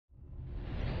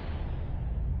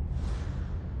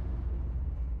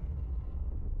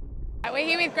We're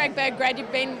here with Greg Berg. Greg,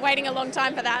 you've been waiting a long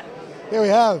time for that. Yeah, we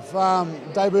have.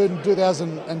 Debuted in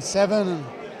 2007 and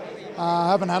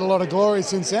haven't had a lot of glory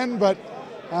since then, but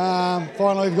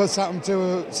finally we've got something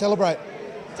to celebrate.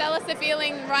 Tell us the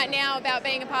feeling right now about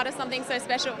being a part of something so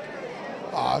special.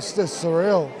 Oh, it's just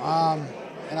surreal.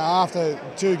 After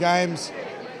 2 games,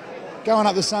 going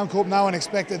up the Suncorp, no one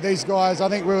expected these guys. I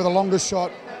think we were the longest shot,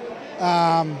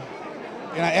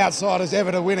 outsiders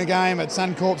ever to win a game at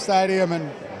Suncorp Stadium,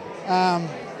 and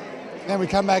then we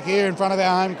come back here in front of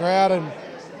our home crowd and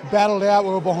battled out.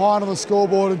 We were behind on the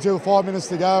scoreboard until 5 minutes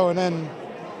to go, and then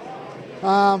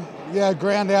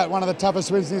ground out one of the toughest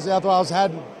wins New South Wales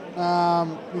had.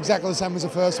 Exactly the same as the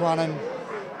first one, and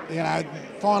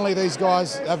finally these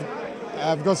guys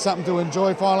have got something to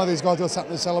enjoy. Finally these guys got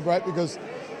something to celebrate, because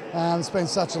it's been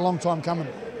such a long time coming.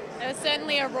 There was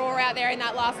certainly a roar out there in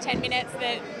that last 10 minutes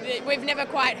that we've never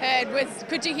quite heard.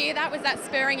 Could you hear that? Was that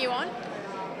spurring you on?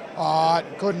 Oh, I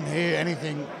couldn't hear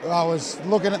anything. I was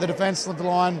looking at the defensive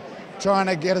line, trying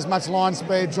to get as much line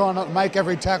speed, trying not to make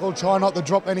every tackle, trying not to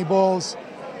drop any balls.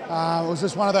 It was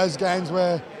just one of those games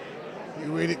where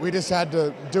we just had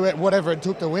to do it, whatever it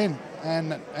took to win,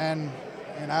 and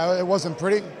it wasn't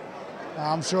pretty.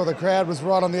 I'm sure the crowd was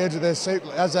right on the edge of their seat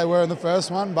as they were in the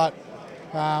first one, but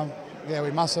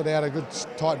we muscled out a good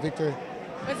tight victory.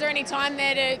 Was there any time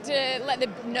there to let the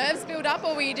nerves build up,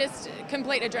 or were you just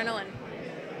complete adrenaline?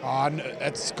 Oh,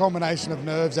 it's a combination of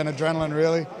nerves and adrenaline,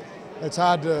 really. It's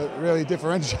hard to really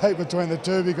differentiate between the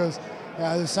two, because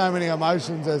there's so many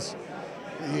emotions.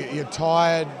 You're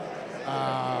tired,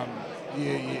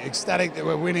 you're ecstatic that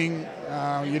we're winning,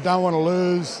 you don't want to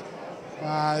lose.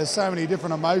 There's so many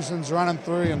different emotions running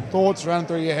through and thoughts running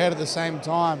through your head at the same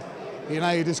time.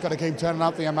 You just got to keep turning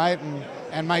up for your mate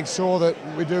and make sure that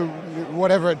we do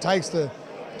whatever it takes to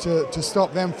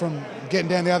stop them from getting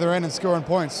down the other end and scoring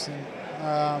points.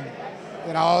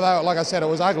 Although, like I said, it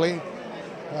was ugly,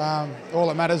 all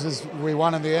that matters is we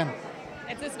won in the end.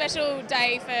 It's a special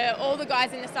day for all the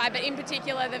guys in the side, but in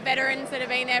particular the veterans that have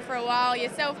been there for a while.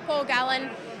 Yourself, Paul Gallen,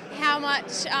 how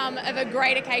much of a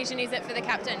great occasion is it for the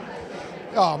captain?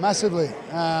 Oh, massively.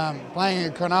 Playing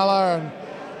at Cronulla,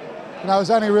 and it was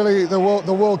only really the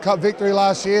World Cup victory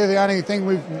last year. The only thing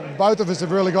both of us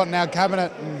have really got in our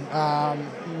cabinet, and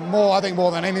I think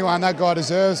more than anyone that guy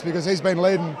deserves, because he's been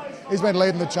leading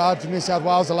the charge for New South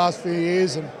Wales the last few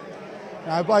years, and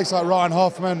blokes like Ryan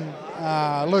Hoffman,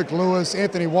 Luke Lewis,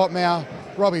 Anthony Watmow,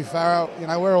 Robbie Farrell.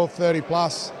 We're all 30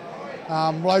 plus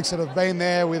blokes that have been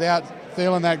there without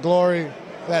feeling that glory,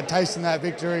 without tasting that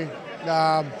victory.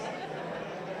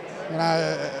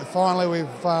 Finally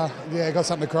we've got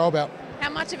something to crow about. How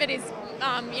much of it is,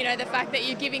 the fact that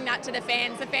you're giving that to the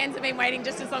fans? The fans have been waiting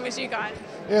just as long as you guys.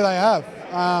 Yeah, they have.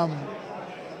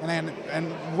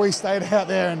 And we stayed out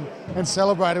there and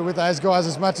celebrated with those guys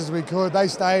as much as we could. They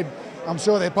stayed. I'm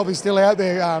sure they're probably still out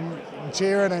there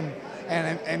cheering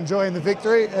and enjoying the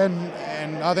victory.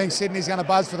 And I think Sydney's going to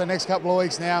buzz for the next couple of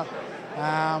weeks now.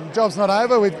 Job's not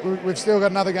over. We've still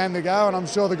got another game to go, and I'm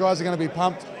sure the guys are going to be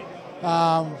pumped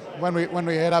when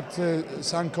we head up to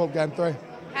Suncorp Game 3.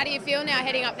 How do you feel now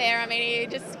heading up there? Are you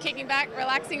just kicking back,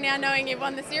 relaxing now, knowing you've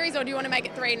won the series, or do you want to make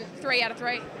it three out of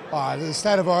 3? Oh, the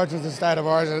state of origin is the state of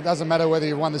origin. It doesn't matter whether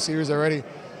you've won the series already.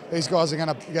 These guys are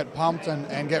going to get pumped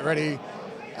and get ready,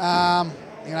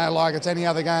 like it's any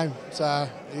other game. So,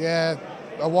 a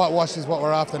whitewash is what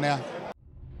we're after now.